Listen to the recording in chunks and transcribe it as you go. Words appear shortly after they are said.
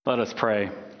Let us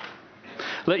pray.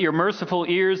 Let your merciful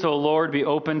ears, O Lord, be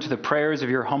open to the prayers of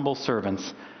your humble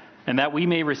servants, and that we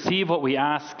may receive what we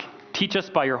ask. Teach us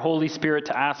by your Holy Spirit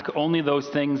to ask only those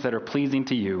things that are pleasing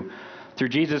to you. Through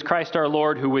Jesus Christ our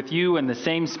Lord, who with you and the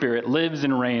same Spirit lives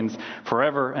and reigns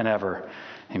forever and ever.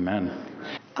 Amen.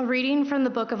 A reading from the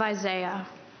book of Isaiah.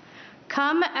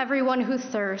 Come, everyone who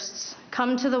thirsts,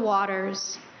 come to the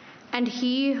waters, and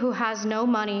he who has no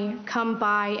money, come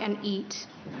buy and eat.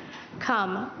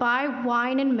 Come, buy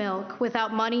wine and milk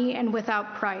without money and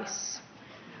without price.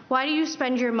 Why do you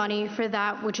spend your money for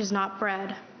that which is not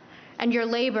bread, and your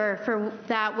labor for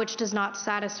that which does not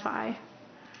satisfy?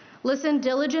 Listen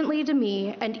diligently to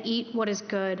me and eat what is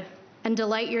good, and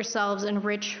delight yourselves in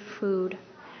rich food.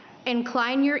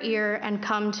 Incline your ear and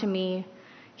come to me.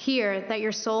 Hear that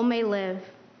your soul may live.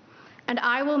 And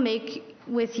I will make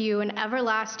with you an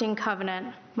everlasting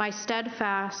covenant, my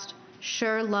steadfast,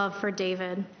 sure love for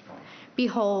David.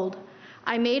 Behold,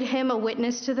 I made him a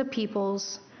witness to the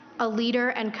peoples, a leader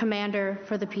and commander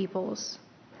for the peoples.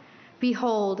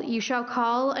 Behold, you shall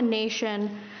call a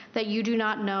nation that you do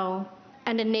not know,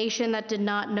 and a nation that did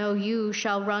not know you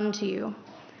shall run to you,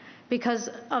 because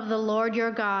of the Lord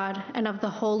your God and of the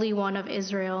Holy One of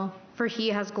Israel, for he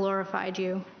has glorified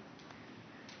you.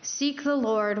 Seek the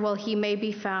Lord while he may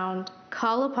be found,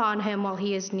 call upon him while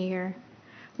he is near.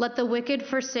 Let the wicked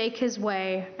forsake his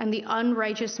way, and the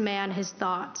unrighteous man his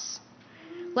thoughts.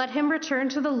 Let him return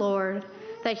to the Lord,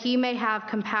 that he may have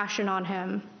compassion on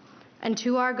him, and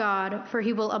to our God, for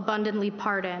he will abundantly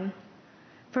pardon.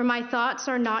 For my thoughts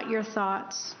are not your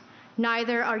thoughts,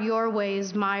 neither are your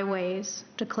ways my ways,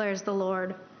 declares the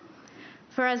Lord.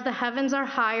 For as the heavens are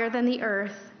higher than the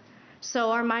earth,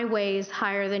 so are my ways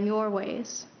higher than your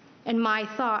ways, and my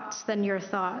thoughts than your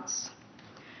thoughts.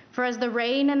 For as the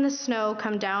rain and the snow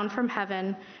come down from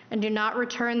heaven and do not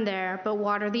return there, but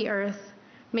water the earth,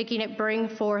 making it bring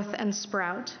forth and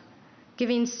sprout,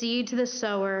 giving seed to the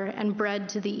sower and bread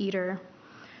to the eater,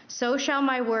 so shall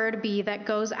my word be that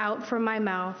goes out from my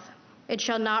mouth. It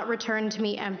shall not return to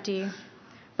me empty,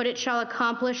 but it shall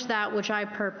accomplish that which I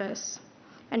purpose,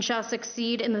 and shall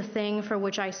succeed in the thing for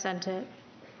which I sent it.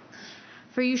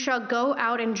 For you shall go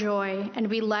out in joy and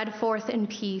be led forth in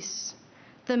peace.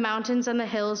 The mountains and the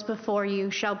hills before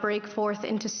you shall break forth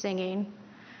into singing,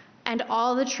 and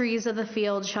all the trees of the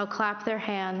field shall clap their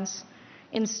hands.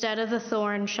 Instead of the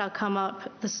thorn shall come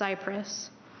up the cypress,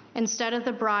 instead of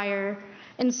the briar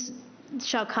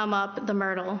shall come up the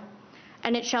myrtle,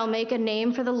 and it shall make a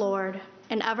name for the Lord,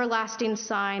 an everlasting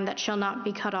sign that shall not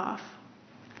be cut off.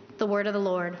 The word of the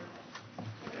Lord.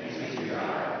 Thanks be to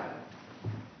God.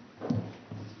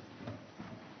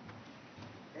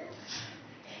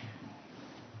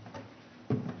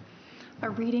 A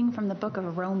reading from the book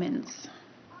of Romans.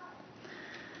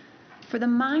 For the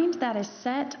mind that is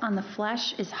set on the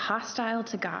flesh is hostile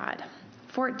to God,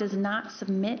 for it does not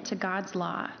submit to God's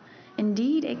law.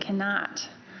 Indeed, it cannot.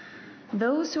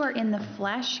 Those who are in the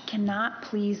flesh cannot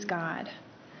please God.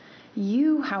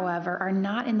 You, however, are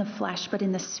not in the flesh, but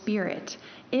in the Spirit,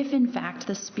 if in fact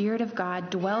the Spirit of God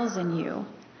dwells in you.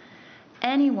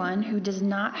 Anyone who does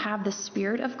not have the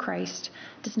Spirit of Christ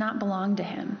does not belong to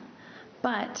him.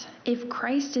 But if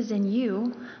Christ is in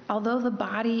you, although the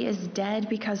body is dead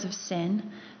because of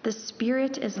sin, the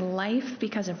Spirit is life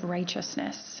because of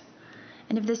righteousness.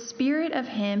 And if the Spirit of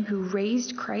him who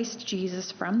raised Christ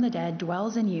Jesus from the dead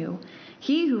dwells in you,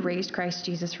 he who raised Christ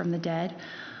Jesus from the dead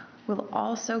will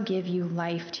also give you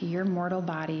life to your mortal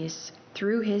bodies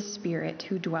through his Spirit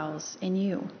who dwells in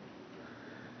you.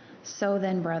 So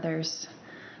then, brothers,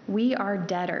 we are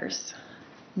debtors,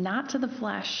 not to the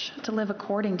flesh, to live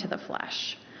according to the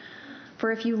flesh.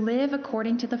 For if you live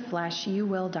according to the flesh, you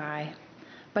will die.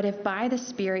 But if by the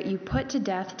Spirit you put to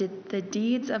death the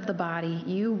deeds of the body,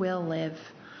 you will live.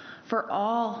 For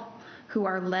all who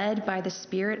are led by the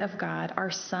Spirit of God are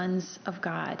sons of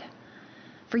God.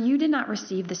 For you did not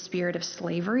receive the spirit of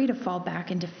slavery to fall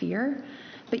back into fear,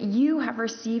 but you have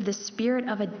received the Spirit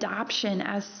of adoption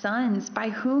as sons, by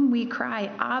whom we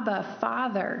cry, Abba,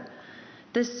 Father.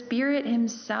 The Spirit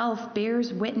himself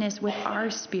bears witness with our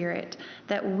spirit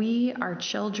that we are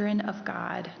children of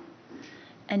God.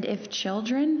 And if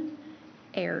children,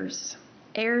 heirs,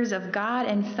 heirs of God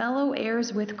and fellow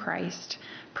heirs with Christ,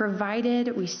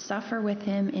 provided we suffer with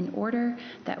him in order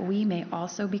that we may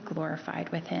also be glorified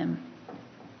with him.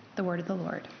 The word of the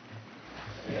Lord.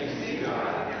 Thanks be to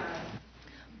God.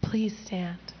 Please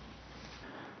stand.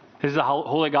 This is the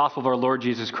Holy Gospel of our Lord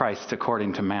Jesus Christ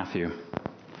according to Matthew.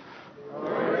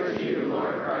 Glory to you,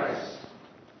 Lord Christ.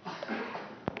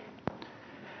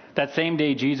 That same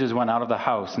day Jesus went out of the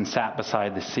house and sat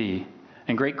beside the sea,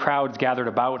 and great crowds gathered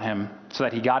about him, so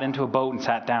that he got into a boat and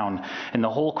sat down, and the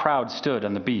whole crowd stood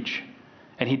on the beach.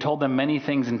 And he told them many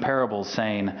things in parables,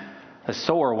 saying, a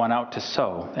sower went out to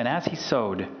sow, and as he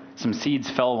sowed, some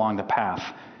seeds fell along the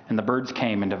path, and the birds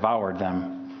came and devoured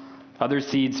them. Other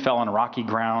seeds fell on rocky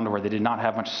ground where they did not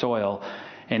have much soil,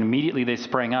 and immediately they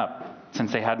sprang up,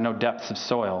 since they had no depths of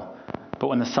soil. But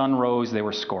when the sun rose, they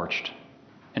were scorched.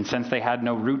 And since they had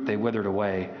no root, they withered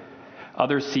away.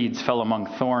 Other seeds fell among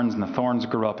thorns, and the thorns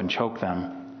grew up and choked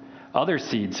them. Other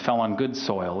seeds fell on good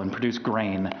soil and produced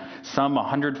grain, some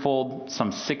 100-fold,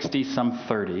 some 60, some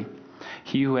 30.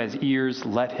 He who has ears,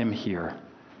 let him hear.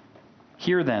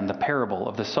 Hear then the parable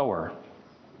of the sower.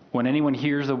 When anyone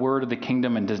hears the word of the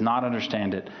kingdom and does not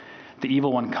understand it, the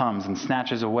evil one comes and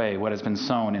snatches away what has been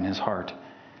sown in his heart.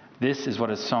 This is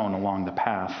what is sown along the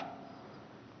path.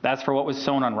 As for what was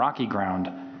sown on rocky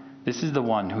ground, this is the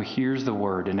one who hears the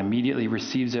word and immediately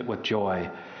receives it with joy.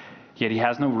 Yet he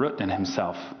has no root in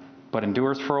himself, but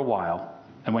endures for a while.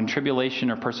 And when tribulation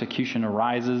or persecution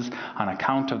arises on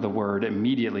account of the word,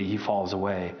 immediately he falls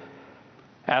away.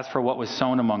 As for what was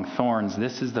sown among thorns,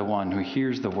 this is the one who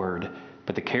hears the word,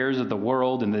 but the cares of the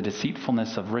world and the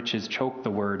deceitfulness of riches choke the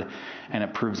word, and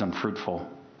it proves unfruitful.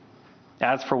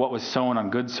 As for what was sown on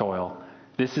good soil,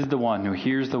 this is the one who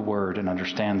hears the word and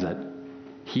understands it.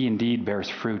 He indeed bears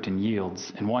fruit and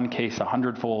yields, in one case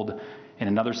 100-fold, in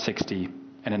another 60,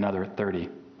 and another 30.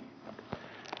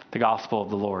 The gospel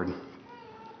of the Lord.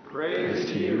 Praise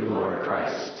to you, Lord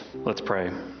Christ. Let's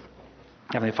pray.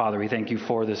 Heavenly Father, we thank you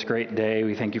for this great day.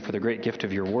 We thank you for the great gift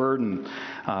of your word and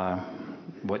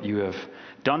what you have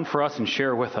done for us and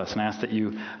share with us, and ask that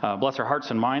you bless our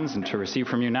hearts and minds and to receive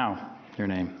from you now. In your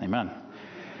name, amen.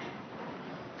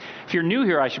 If you're new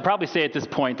here, I should probably say at this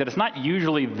point that it's not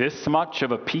usually this much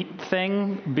of a Pete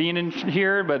thing being in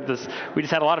here, but we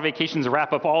just had a lot of vacations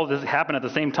wrap up. All of this happen at the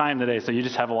same time today, so you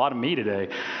just have a lot of me today.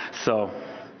 So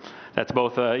that's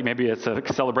both, maybe it's a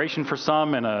celebration for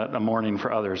some and a mourning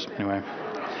for others. Anyway,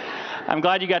 I'm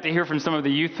glad you got to hear from some of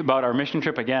the youth about our mission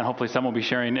trip. Again, hopefully some will be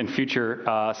sharing in future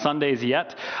Sundays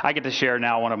yet. I get to share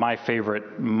now one of my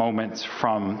favorite moments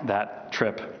from that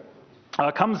trip.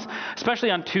 It comes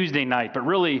especially on Tuesday night, but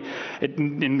really it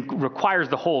requires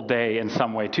the whole day in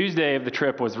some way. Tuesday of the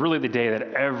trip was really the day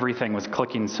that everything was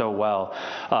clicking so well.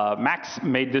 Max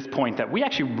made this point that we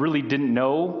actually really didn't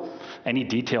know any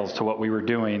details to what we were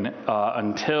doing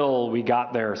until we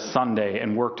got there Sunday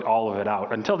and worked all of it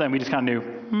out. Until then, we just kind of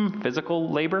knew physical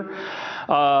labor.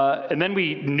 And then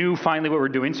we knew finally what we were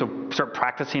doing, so start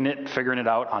practicing it, figuring it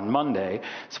out on Monday.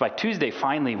 So by Tuesday,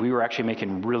 finally, we were actually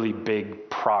making really big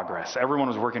progress. Everyone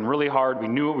was working really hard. We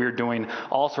knew what we were doing.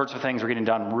 All sorts of things were getting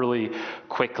done really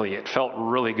quickly. It felt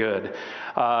really good.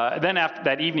 Then after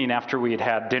that evening, after we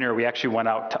had dinner, we actually went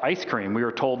out to ice cream. We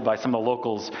were told by some of the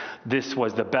locals this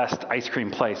was the best ice cream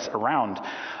place around.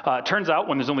 It turns out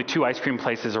when there's only 2 ice cream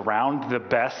places around, the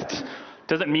best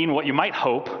doesn't mean what you might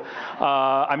hope.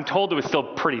 I'm told it was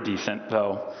still pretty decent,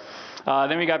 though.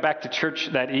 Then we got back to church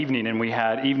that evening, and we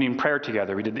had evening prayer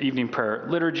together. We did the evening prayer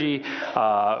liturgy.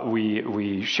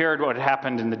 We shared what had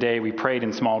happened in the day. We prayed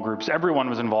in small groups. Everyone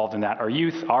was involved in that. Our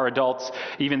youth, our adults,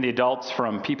 even the adults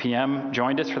from PPM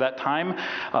joined us for that time.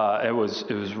 It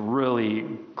was really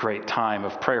great time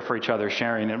of prayer for each other,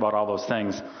 sharing about all those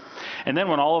things. And then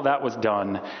when all of that was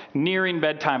done, nearing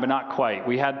bedtime, but not quite,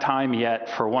 we had time yet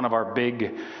for one of our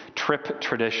big trip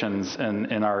traditions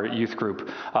in our youth group,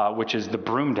 which is the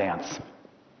broom dance.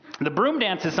 The broom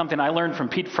dance is something I learned from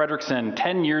Pete Fredrickson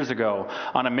 10 years ago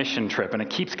on a mission trip, and it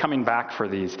keeps coming back for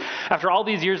these. After all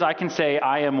these years, I can say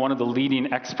I am one of the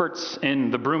leading experts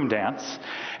in the broom dance,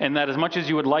 and that as much as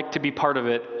you would like to be part of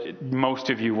it,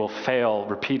 most of you will fail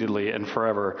repeatedly and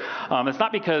forever. It's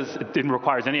not because it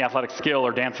requires any athletic skill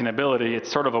or dancing ability.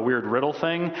 It's sort of a weird riddle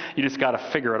thing. You just got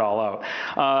to figure it all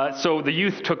out. So the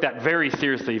youth took that very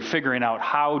seriously, figuring out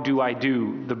how do I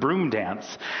do the broom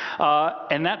dance.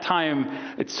 And that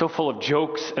time, it's so full of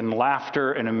jokes and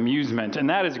laughter and amusement, and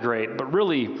that is great, but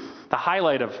really the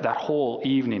highlight of that whole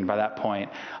evening by that point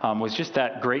was just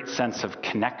that great sense of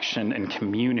connection and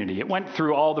community. It went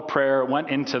through all the prayer, went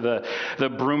into the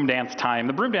broom dance time.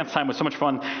 The broom dance time was so much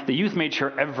fun, the youth made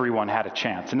sure everyone had a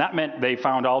chance, and that meant they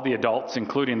found all the adults,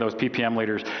 including those PPM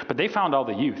leaders, but they found all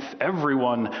the youth.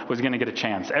 Everyone was going to get a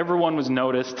chance. Everyone was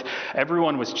noticed.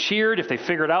 Everyone was cheered if they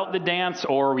figured out the dance,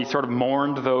 or we sort of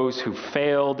mourned those who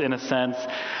failed in a sense.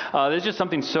 There's just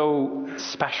something so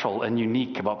special and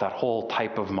unique about that whole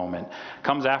type of moment. moment. It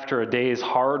comes after a day's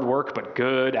hard work, but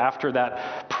good, after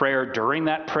that prayer, during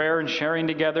that prayer and sharing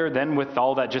together, then with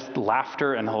all that just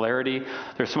laughter and hilarity.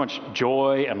 There's so much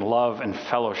joy and love and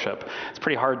fellowship. It's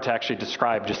pretty hard to actually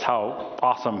describe just how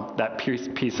awesome that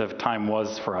piece of time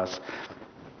was for us.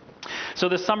 So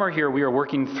this summer here, we are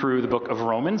working through the book of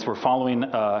Romans. We're following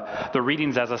the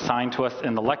readings as assigned to us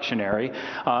in the lectionary.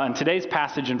 And today's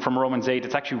passage from Romans 8,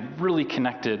 it's actually really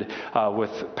connected with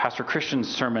Pastor Christian's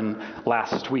sermon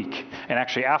last week. And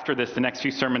actually after this, the next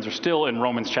few sermons are still in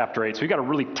Romans chapter 8. So we've got a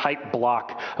really tight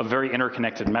block of very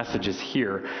interconnected messages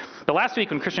here. But last week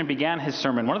when Christian began his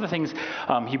sermon, one of the things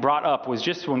he brought up was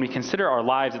just when we consider our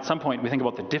lives, at some point we think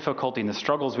about the difficulty and the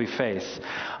struggles we face,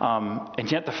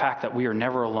 and yet the fact that we are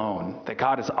never alone, that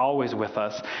God is always with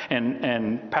us.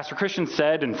 And Pastor Christian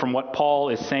said, and from what Paul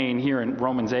is saying here in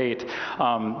Romans 8,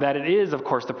 that it is, of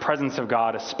course, the presence of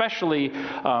God, especially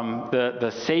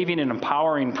the saving and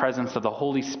empowering presence of the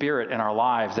Holy Spirit in our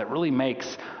lives that really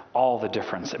makes all the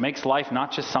difference. It makes life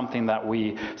not just something that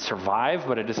we survive,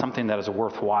 but it is something that is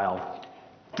worthwhile.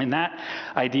 And that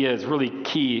idea is really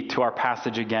key to our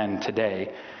passage again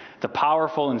today. The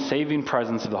powerful and saving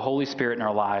presence of the Holy Spirit in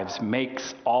our lives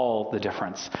makes all the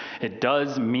difference. It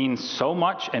does mean so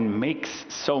much and makes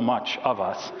so much of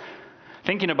us.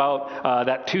 Thinking about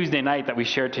that Tuesday night that we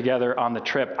shared together on the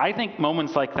trip, I think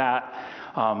moments like that,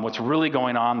 what's really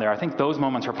going on there, I think those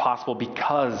moments are possible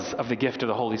because of the gift of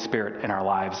the Holy Spirit in our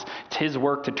lives. It's His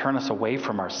work to turn us away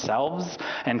from ourselves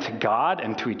and to God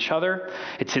and to each other.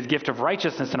 It's His gift of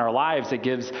righteousness in our lives that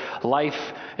gives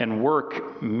life and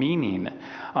work meaning.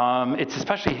 It's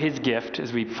especially His gift,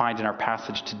 as we find in our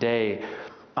passage today,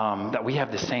 that we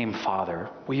have the same Father.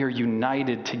 We are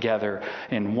united together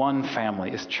in one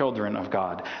family as children of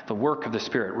God. The work of the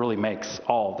Spirit really makes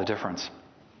all the difference.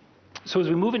 So as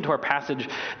we move into our passage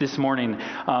this morning,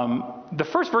 the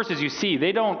first verses you see,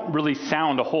 they don't really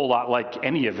sound a whole lot like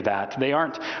any of that. They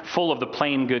aren't full of the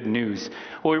plain good news.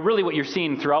 Well, really what you're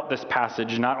seeing throughout this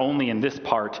passage, not only in this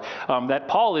part, that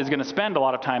Paul is going to spend a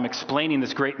lot of time explaining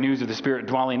this great news of the Spirit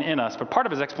dwelling in us. But part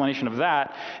of his explanation of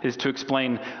that is to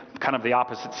explain kind of the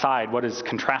opposite side, what is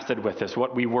contrasted with this,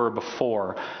 what we were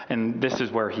before. And this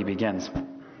is where he begins.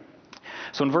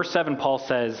 So in verse 7, Paul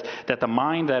says that the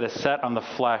mind that is set on the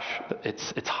flesh,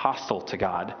 it's hostile to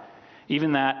God.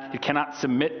 Even that it cannot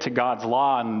submit to God's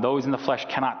law, and those in the flesh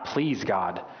cannot please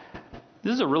God.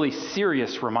 This is a really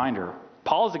serious reminder.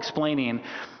 Paul is explaining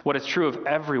what is true of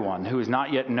everyone who has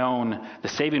not yet known the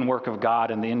saving work of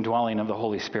God and the indwelling of the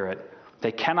Holy Spirit.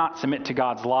 They cannot submit to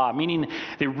God's law, meaning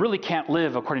they really can't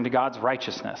live according to God's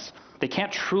righteousness. They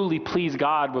can't truly please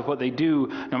God with what they do,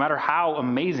 no matter how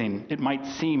amazing it might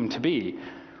seem to be.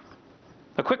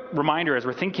 A quick reminder as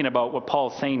we're thinking about what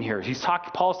Paul is saying here.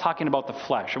 Paul's talking about the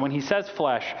flesh. And when he says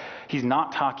flesh, he's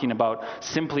not talking about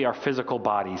simply our physical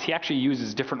bodies. He actually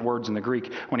uses different words in the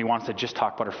Greek when he wants to just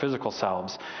talk about our physical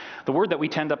selves. The word that we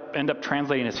end up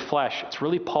translating as flesh, it's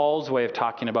really Paul's way of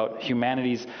talking about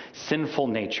humanity's sinful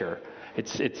nature.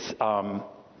 It's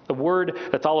the word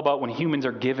that's all about when humans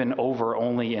are given over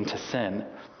only into sin.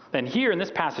 And here in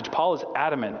this passage, Paul is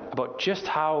adamant about just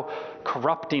how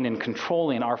corrupting and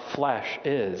controlling our flesh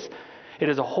is. It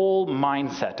is a whole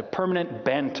mindset, a permanent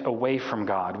bent away from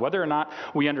God. Whether or not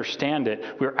we understand it,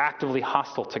 we're actively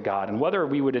hostile to God. And whether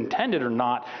we would intend it or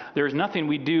not, there's nothing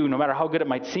we do, no matter how good it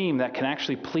might seem, that can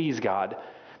actually please God.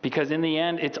 Because in the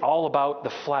end, it's all about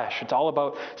the flesh. It's all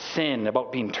about sin,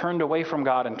 about being turned away from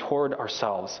God and toward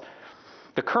ourselves.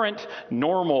 The current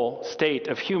normal state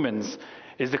of humans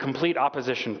is the complete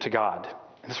opposition to God.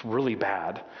 It's really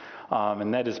bad.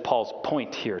 And that is Paul's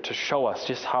point here, to show us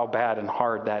just how bad and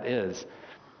hard that is.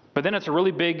 But then it's a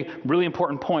really big, really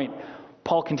important point.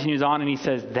 Paul continues on and he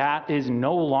says, that is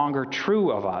no longer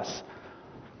true of us.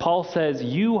 Paul says,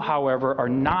 you, however, are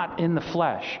not in the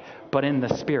flesh, but in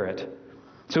the Spirit.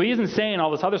 So he isn't saying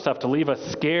all this other stuff to leave us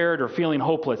scared or feeling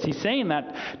hopeless. He's saying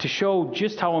that to show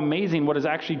just how amazing what is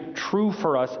actually true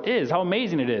for us is, how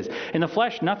amazing it is. In the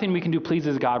flesh, nothing we can do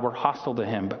pleases God. We're hostile to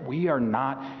Him, but we are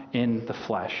not in the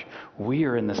flesh. We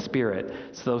are in the Spirit.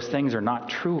 So those things are not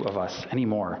true of us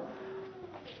anymore.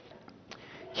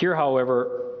 Here,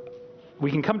 however,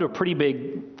 we can come to a pretty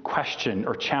big question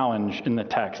or challenge in the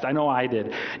text. I know I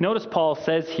did. Notice Paul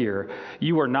says here,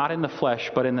 you are not in the flesh,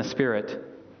 but in the Spirit,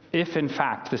 if in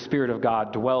fact the Spirit of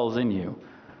God dwells in you.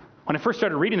 When I first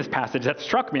started reading this passage, that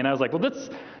struck me, and I was like, well, this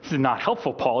is not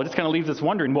helpful, Paul. It just kind of leaves us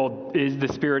wondering, well, is the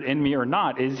Spirit in me or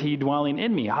not? Is He dwelling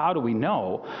in me? How do we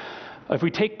know? If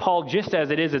we take Paul just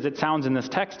as it sounds in this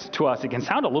text to us, it can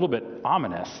sound a little bit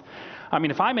ominous. I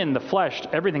mean, if I'm in the flesh,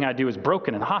 everything I do is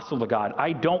broken and hostile to God.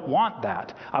 I don't want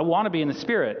that. I want to be in the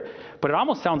Spirit. But it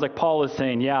almost sounds like Paul is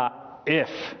saying, yeah, if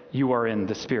you are in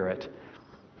the Spirit.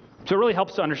 So it really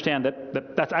helps to understand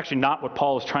that that's actually not what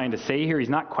Paul is trying to say here. He's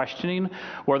not questioning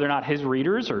whether or not his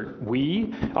readers or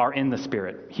we are in the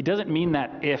Spirit. He doesn't mean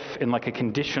that if in like a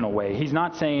conditional way. He's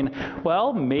not saying,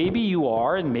 well, maybe you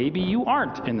are and maybe you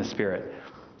aren't in the Spirit.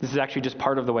 This is actually just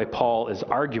part of the way Paul is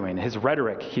arguing, his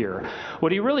rhetoric here.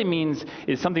 What he really means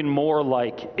is something more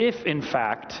like, if in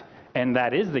fact, and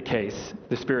that is the case,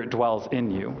 the Spirit dwells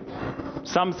in you.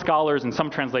 Some scholars and some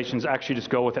translations actually just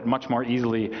go with it much more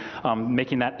easily,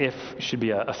 making that if should be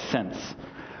a sense.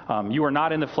 You are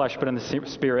not in the flesh, but in the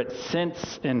Spirit,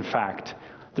 since, in fact,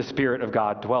 the Spirit of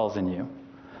God dwells in you.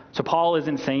 So Paul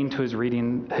isn't saying to his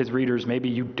readers, maybe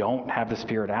you don't have the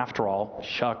Spirit after all.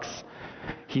 Shucks.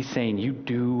 He's saying you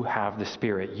do have the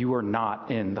Spirit. You are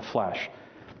not in the flesh.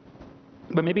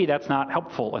 But maybe that's not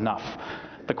helpful enough.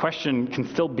 The question can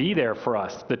still be there for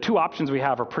us. The two options we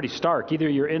have are pretty stark. Either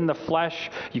you're in the flesh,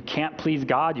 you can't please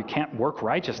God, you can't work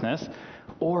righteousness,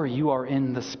 or you are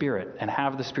in the Spirit and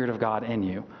have the Spirit of God in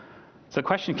you. So the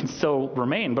question can still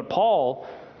remain. But Paul,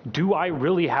 do I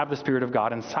really have the Spirit of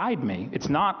God inside me? It's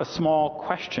not a small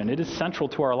question. It is central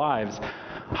to our lives.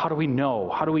 How do we know?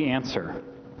 How do we answer?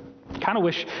 Kind of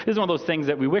wish, this is one of those things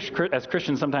that we wish as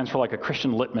Christians sometimes for like a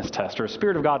Christian litmus test or a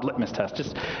Spirit of God litmus test.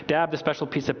 Just dab the special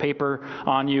piece of paper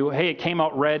on you. Hey, it came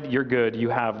out red. You're good. You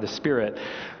have the Spirit.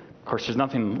 Of course, there's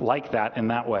nothing like that in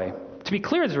that way. To be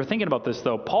clear, as we're thinking about this,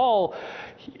 though, Paul,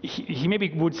 he maybe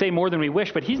would say more than we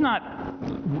wish, but he's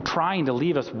not trying to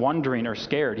leave us wondering or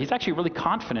scared. He's actually really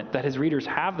confident that his readers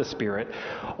have the Spirit,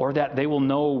 or that they will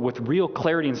know with real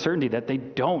clarity and certainty that they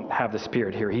don't have the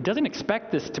Spirit here. He doesn't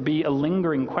expect this to be a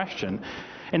lingering question.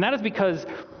 And that is because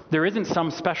there isn't some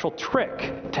special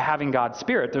trick to having God's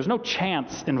Spirit. There's no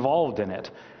chance involved in it.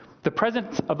 The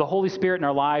presence of the Holy Spirit in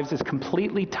our lives is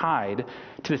completely tied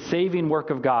to the saving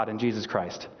work of God in Jesus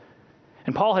Christ.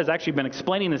 And Paul has actually been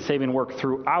explaining the saving work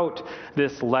throughout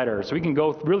this letter. So we can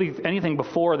go really anything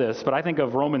before this, but I think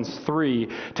of Romans 3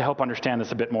 to help understand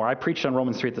this a bit more. I preached on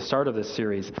Romans 3 at the start of this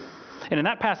series. And in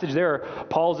that passage there,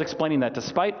 Paul is explaining that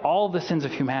despite all the sins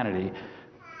of humanity,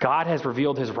 God has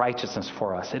revealed his righteousness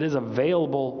for us. It is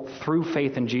available through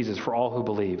faith in Jesus for all who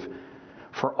believe.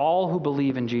 For all who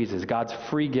believe in Jesus, God's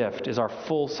free gift is our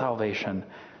full salvation.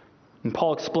 And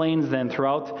Paul explains then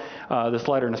throughout this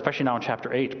letter, and especially now in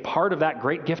chapter 8, part of that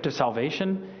great gift of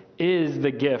salvation is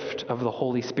the gift of the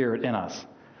Holy Spirit in us.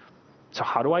 So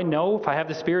how do I know if I have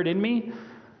the Spirit in me?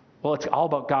 Well, it's all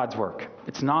about God's work.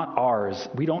 It's not ours.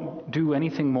 We don't do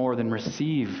anything more than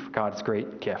receive God's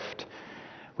great gift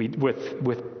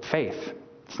with faith.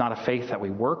 It's not a faith that we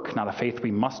work, not a faith we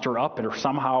muster up or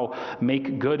somehow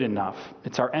make good enough.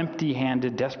 It's our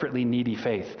empty-handed, desperately needy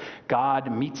faith. God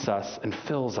meets us and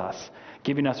fills us,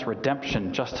 giving us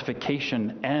redemption,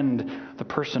 justification, and the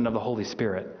person of the Holy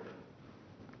Spirit.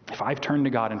 If I've turned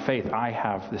to God in faith, I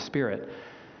have the Spirit.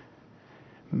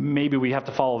 Maybe we have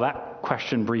to follow that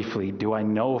question briefly. Do I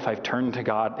know if I've turned to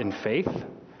God in faith?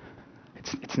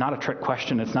 It's not a trick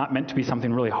question. It's not meant to be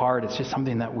something really hard. It's just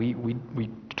something that we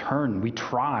turn, we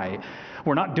try.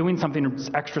 We're not doing something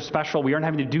extra special. We aren't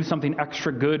having to do something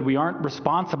extra good. We aren't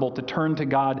responsible to turn to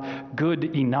God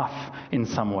good enough in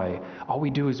some way. All we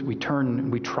do is we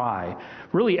turn, we try.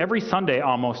 Really, every Sunday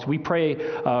almost, we pray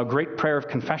a great prayer of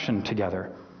confession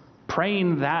together.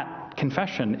 Praying that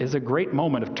confession is a great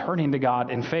moment of turning to God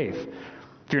in faith.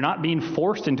 If you're not being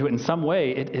forced into it in some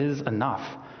way, it is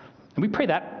enough. And we pray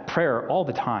that prayer all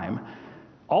the time.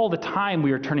 All the time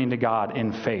we are turning to God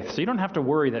in faith. So you don't have to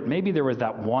worry that maybe there was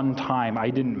that one time I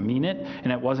didn't mean it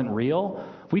and it wasn't real.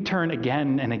 We turn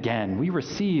again and again. We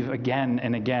receive again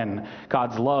and again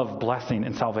God's love, blessing,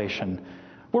 and salvation.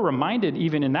 We're reminded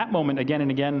even in that moment again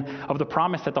and again of the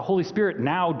promise that the Holy Spirit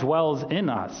now dwells in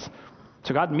us.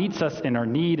 So God meets us in our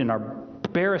need and our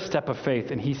barest step of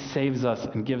faith, and he saves us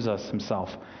and gives us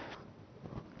himself.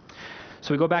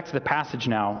 So we go back to the passage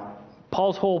now.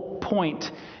 Paul's whole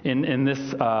point in this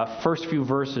first few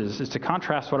verses is to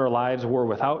contrast what our lives were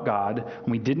without God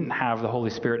when we didn't have the Holy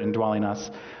Spirit indwelling us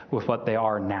with what they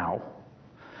are now.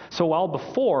 So while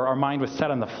before our mind was set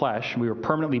on the flesh, we were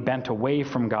permanently bent away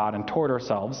from God and toward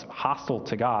ourselves, hostile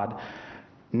to God,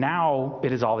 now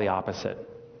it is all the opposite.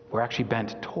 We're actually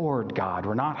bent toward God.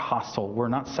 We're not hostile. We're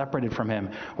not separated from him.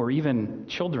 We're even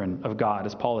children of God,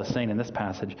 as Paul is saying in this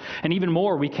passage. And even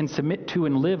more, we can submit to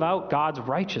and live out God's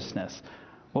righteousness.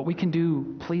 What we can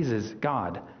do pleases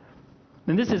God.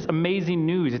 And this is amazing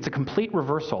news. It's a complete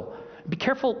reversal. Be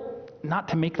careful not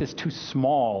to make this too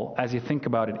small as you think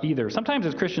about it either. Sometimes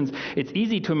as Christians, it's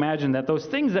easy to imagine that those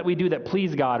things that we do that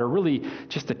please God are really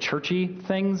just the churchy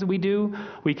things we do.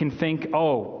 We can think,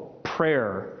 oh,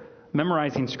 prayer,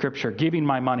 memorizing scripture, giving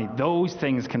my money, those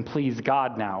things can please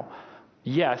God now.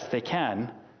 Yes, they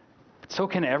can. But so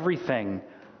can everything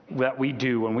that we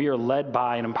do when we are led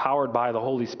by and empowered by the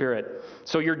Holy Spirit.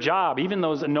 So your job, even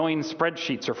those annoying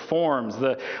spreadsheets or forms,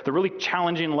 the really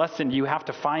challenging lesson you have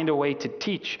to find a way to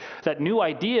teach, that new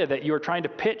idea that you're trying to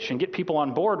pitch and get people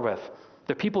on board with,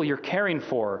 the people you're caring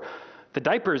for, the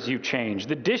diapers you change,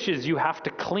 the dishes you have to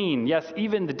clean, yes,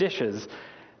 even the dishes,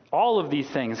 all of these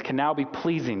things can now be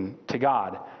pleasing to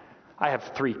God. I have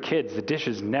 3 kids. The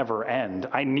dishes never end.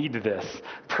 I need this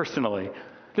personally.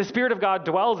 The Spirit of God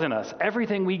dwells in us.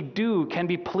 Everything we do can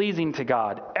be pleasing to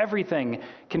God. Everything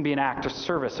can be an act of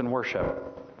service and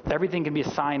worship. Everything can be a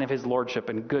sign of his lordship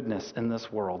and goodness in this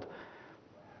world.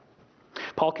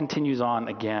 Paul continues on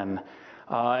again,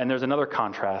 and there's another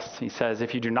contrast. He says,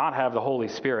 if you do not have the Holy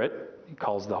Spirit, he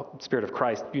calls the Spirit of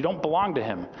Christ, you don't belong to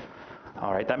him.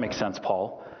 All right, that makes sense,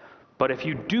 Paul. But if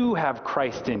you do have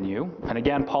Christ in you, and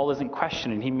again, Paul isn't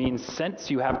questioning, he means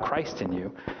since you have Christ in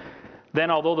you, then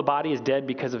although the body is dead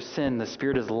because of sin, the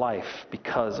Spirit is life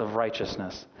because of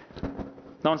righteousness.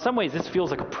 Now, in some ways, this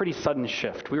feels like a pretty sudden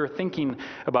shift. We were thinking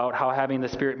about how having the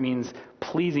Spirit means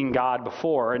pleasing God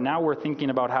before, and now we're thinking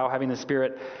about how having the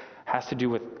Spirit has to do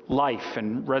with life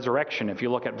and resurrection, if you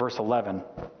look at verse 11.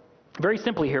 Very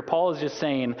simply here, Paul is just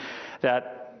saying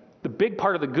that the big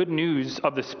part of the good news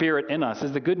of the Spirit in us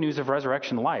is the good news of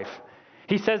resurrection life.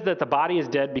 He says that the body is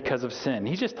dead because of sin.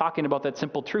 He's just talking about that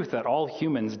simple truth that all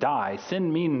humans die.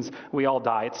 Sin means we all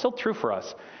die. It's still true for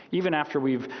us, even after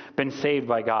we've been saved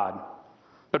by God.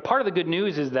 But part of the good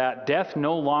news is that death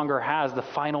no longer has the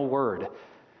final word.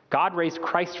 God raised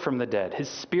Christ from the dead. His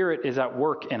Spirit is at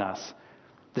work in us.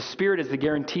 The Spirit is the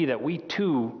guarantee that we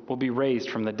too will be raised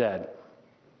from the dead.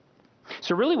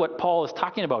 So really what Paul is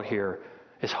talking about here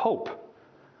is hope.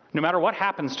 No matter what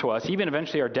happens to us, even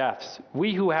eventually our deaths,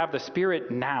 we who have the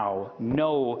Spirit now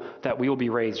know that we will be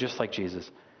raised just like Jesus.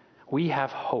 We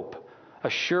have hope, a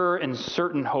sure and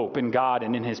certain hope in God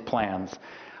and in his plans.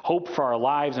 Hope for our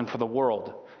lives and for the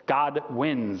world. God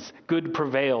wins. Good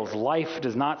prevails. Life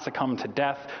does not succumb to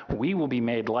death. We will be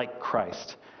made like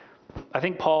Christ. I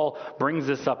think Paul brings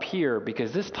this up here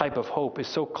because this type of hope is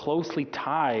so closely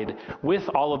tied with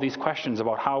all of these questions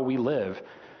about how we live.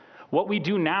 What we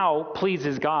do now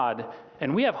pleases God,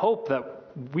 and we have hope that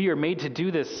we are made to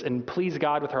do this and please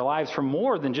God with our lives for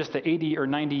more than just the 80 or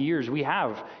 90 years we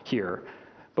have here,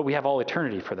 but we have all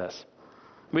eternity for this.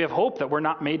 We have hope that we're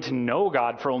not made to know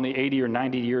God for only 80 or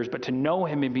 90 years, but to know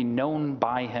him and be known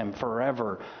by him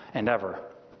forever and ever.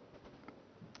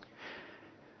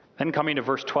 Then coming to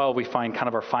verse 12, we find kind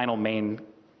of our final main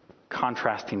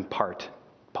contrasting part.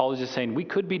 Paul is just saying we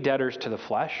could be debtors to the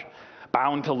flesh,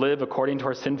 bound to live according to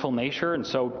our sinful nature, and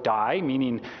so die,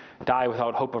 meaning die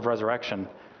without hope of resurrection.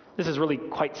 This is really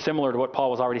quite similar to what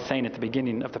Paul was already saying at the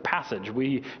beginning of the passage.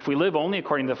 If we live only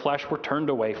according to the flesh, we're turned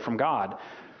away from God.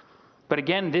 But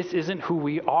again, this isn't who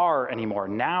we are anymore.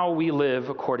 Now we live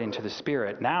according to the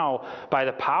Spirit. Now, by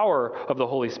the power of the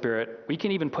Holy Spirit, we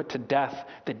can even put to death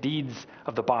the deeds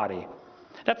of the body.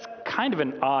 That's kind of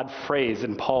an odd phrase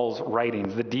in Paul's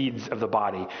writings, the deeds of the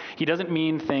body. He doesn't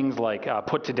mean things like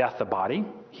put to death the body.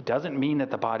 He doesn't mean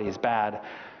that the body is bad.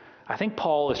 I think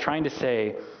Paul is trying to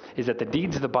say is that the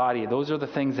deeds of the body, those are the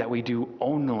things that we do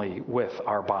only with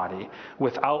our body,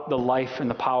 without the life and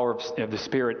the power of the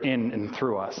Spirit in and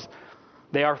through us.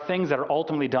 They are things that are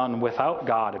ultimately done without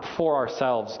God and for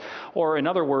ourselves. Or in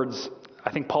other words,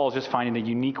 I think Paul is just finding a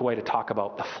unique way to talk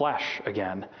about the flesh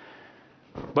again.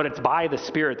 But it's by the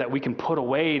Spirit that we can put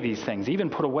away these things, even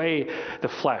put away the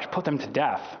flesh, put them to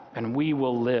death, and we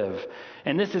will live.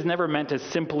 And this is never meant as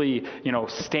simply,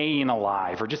 staying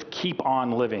alive or just keep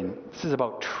on living. This is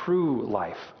about true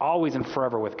life, always and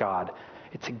forever with God.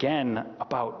 It's again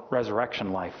about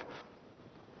resurrection life.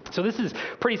 So this is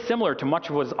pretty similar to much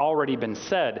of what's already been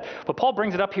said, but Paul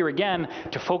brings it up here again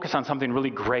to focus on something really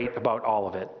great about all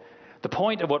of it. The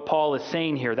point of what Paul is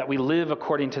saying here, that we live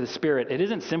according to the Spirit, it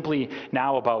isn't simply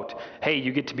now about, hey,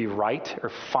 you get to be right,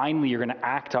 or finally you're going to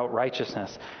act out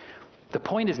righteousness. The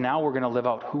point is now we're going to live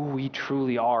out who we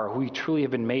truly are, who we truly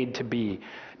have been made to be.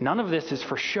 None of this is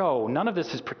for show. None of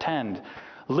this is pretend.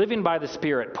 Living by the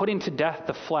Spirit, putting to death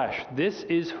the flesh, this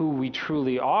is who we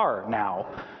truly are now.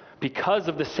 Because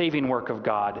of the saving work of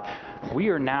God, we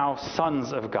are now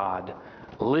sons of God.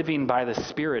 Living by the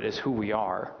Spirit is who we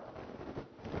are.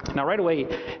 Now, right away,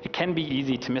 it can be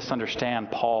easy to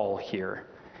misunderstand Paul here.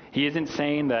 He isn't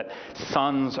saying that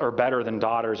sons are better than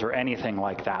daughters or anything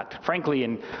like that. Frankly,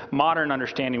 in modern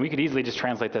understanding, we could easily just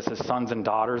translate this as sons and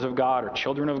daughters of God or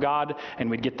children of God, and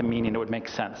we'd get the meaning. It would make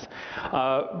sense.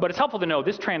 But it's helpful to know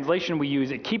this translation we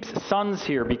use, it keeps sons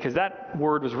here because that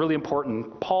word was really important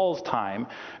in Paul's time,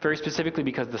 very specifically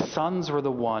because the sons were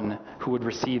the one who would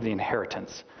receive the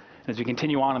inheritance. And as we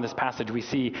continue on in this passage, we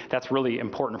see that's really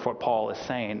important for what Paul is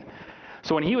saying.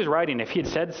 So when he was writing, if he had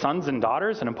said sons and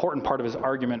daughters, an important part of his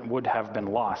argument would have been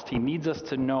lost. He needs us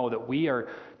to know that we are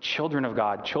children of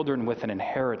God, children with an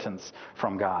inheritance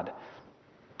from God.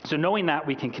 So knowing that,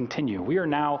 we can continue. We are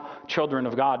now children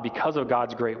of God because of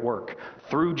God's great work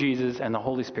through Jesus and the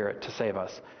Holy Spirit to save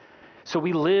us. So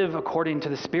we live according to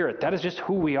the Spirit. That is just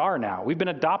who we are now. We've been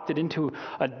adopted into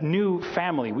a new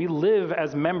family. We live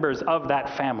as members of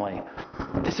that family.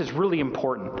 This is really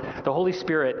important. The Holy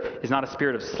Spirit is not a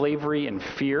spirit of slavery and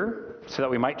fear, so that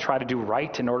we might try to do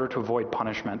right in order to avoid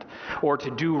punishment, or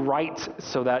to do right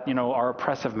so that, our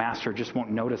oppressive master just won't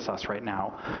notice us right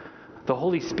now. The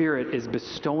Holy Spirit is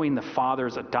bestowing the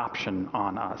Father's adoption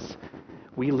on us.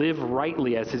 We live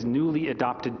rightly as his newly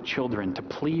adopted children to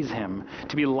please him,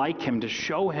 to be like him, to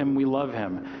show him we love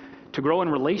him, to grow in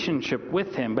relationship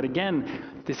with him. But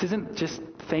again, this isn't just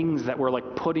things that we're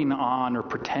like putting on or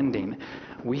pretending.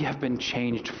 We have been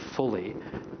changed fully.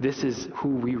 This is who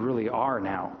we really are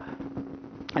now.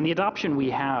 And the adoption we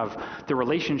have, the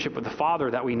relationship with the Father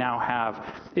that we now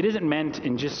have, it isn't meant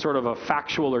in just sort of a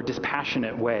factual or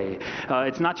dispassionate way.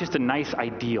 It's not just a nice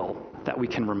ideal that we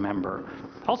can remember.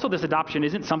 Also, this adoption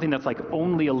isn't something that's like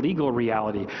only a legal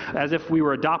reality, as if we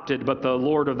were adopted, but the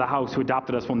Lord of the house who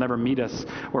adopted us will never meet us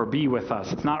or be with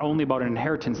us. It's not only about an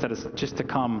inheritance that is just to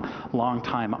come long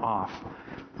time off.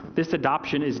 This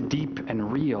adoption is deep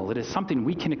and real. It is something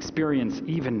we can experience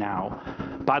even now.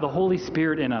 By the Holy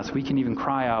Spirit in us, we can even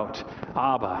cry out,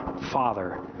 Abba,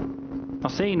 Father. Now,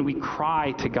 saying we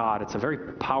cry to God, it's a very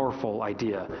powerful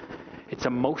idea. It's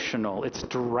emotional. It's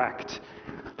direct.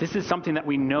 This is something that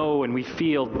we know and we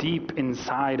feel deep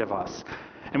inside of us.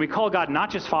 And we call God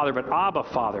not just Father, but Abba,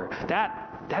 Father.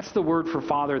 That's the word for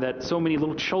Father that so many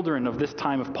little children of this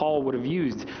time of Paul would have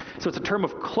used. So it's a term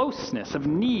of closeness, of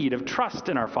need, of trust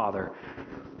in our Father.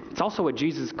 It's also what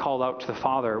Jesus called out to the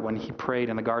Father when he prayed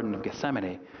in the Garden of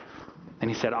Gethsemane. And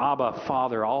he said, Abba,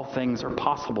 Father, all things are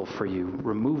possible for you.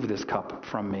 Remove this cup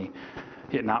from me.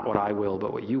 Yet not what I will,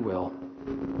 but what you will.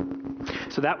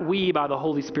 So that we, by the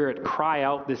Holy Spirit, cry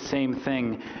out this same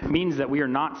thing means that we are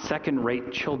not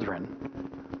second-rate children.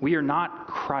 We are not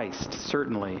Christ,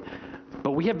 certainly.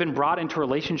 But we have been brought into a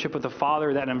relationship with the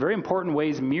Father that in very important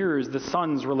ways mirrors the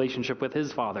Son's relationship with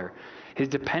his Father. His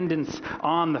dependence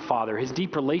on the Father, his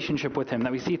deep relationship with him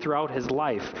that we see throughout his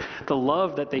life, the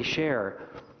love that they share.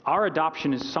 Our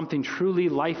adoption is something truly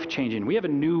life-changing. We have a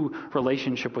new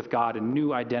relationship with God, a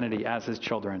new identity as his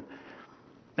children.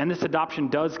 And this adoption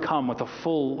does come with a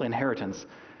full inheritance.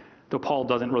 Though Paul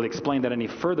doesn't really explain that any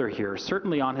further here,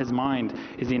 certainly on his mind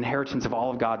is the inheritance of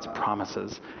all of God's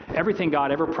promises. Everything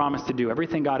God ever promised to do,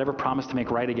 everything God ever promised to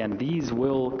make right again, these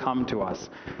will come to us.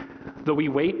 Though we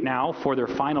wait now for their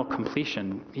final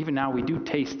completion, even now we do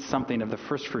taste something of the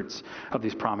first fruits of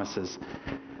these promises.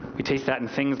 We taste that in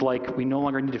things like we no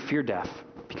longer need to fear death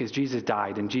because Jesus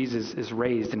died and Jesus is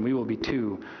raised and we will be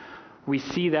too. We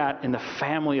see that in the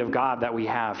family of God that we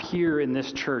have here in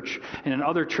this church and in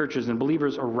other churches and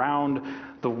believers around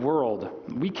the world.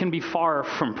 We can be far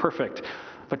from perfect,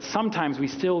 but sometimes we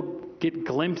still get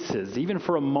glimpses, even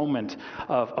for a moment,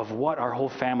 of what our whole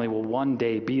family will one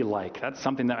day be like. That's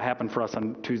something that happened for us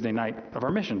on Tuesday night of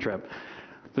our mission trip.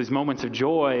 Those moments of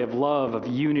joy, of love, of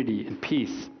unity and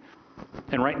peace.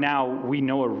 And right now, we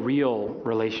know a real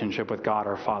relationship with God,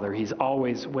 our Father. He's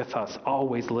always with us,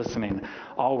 always listening,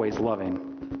 always loving.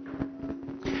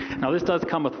 Now, this does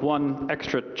come with one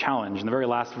extra challenge in the very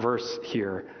last verse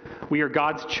here. We are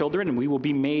God's children, and we will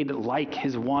be made like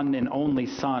his one and only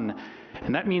Son.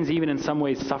 And that means even in some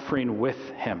ways suffering with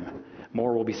him.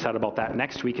 More will be said about that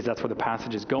next week, as that's where the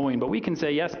passage is going. But we can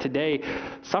say, yes, today,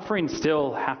 suffering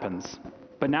still happens.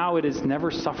 But now it is never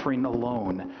suffering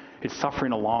alone. It's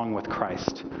suffering along with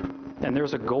Christ. And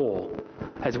there's a goal.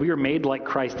 As we are made like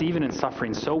Christ, even in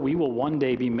suffering, so we will one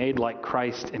day be made like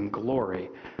Christ in glory.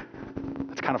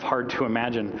 It's kind of hard to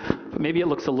imagine. But maybe it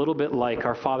looks a little bit like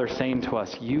our Father saying to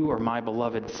us, you are my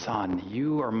beloved Son.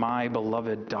 You are my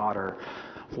beloved daughter.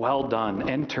 Well done.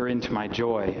 Enter into my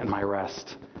joy and my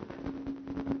rest.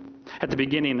 At the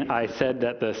beginning, I said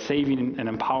that the saving and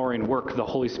empowering work of the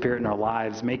Holy Spirit in our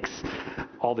lives makes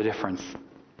all the difference.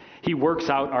 He works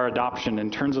out our adoption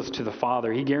and turns us to the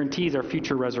Father. He guarantees our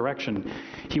future resurrection.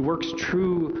 He works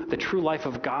the true life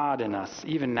of God in us.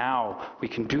 Even now, we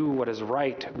can do what is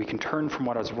right. We can turn from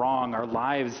what is wrong. Our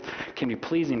lives can be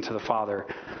pleasing to the Father.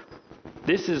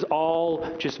 This is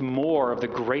all just more of the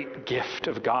great gift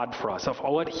of God for us, of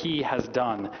what he has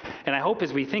done. And I hope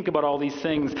as we think about all these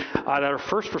things, that our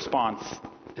first response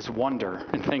is wonder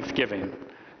and thanksgiving.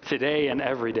 Today and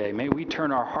every day, may we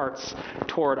turn our hearts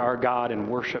toward our God and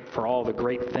worship for all the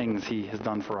great things he has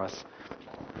done for us.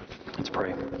 Let's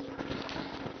pray.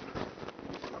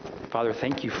 Father,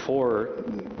 thank you for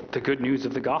the good news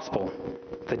of the gospel.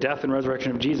 The death and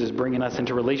resurrection of Jesus bringing us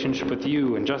into relationship with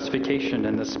you and justification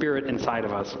and the Spirit inside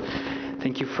of us.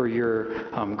 Thank you for your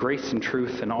grace and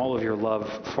truth and all of your love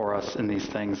for us in these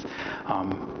things.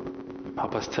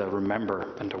 Help us to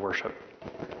remember and to worship.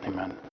 Amen.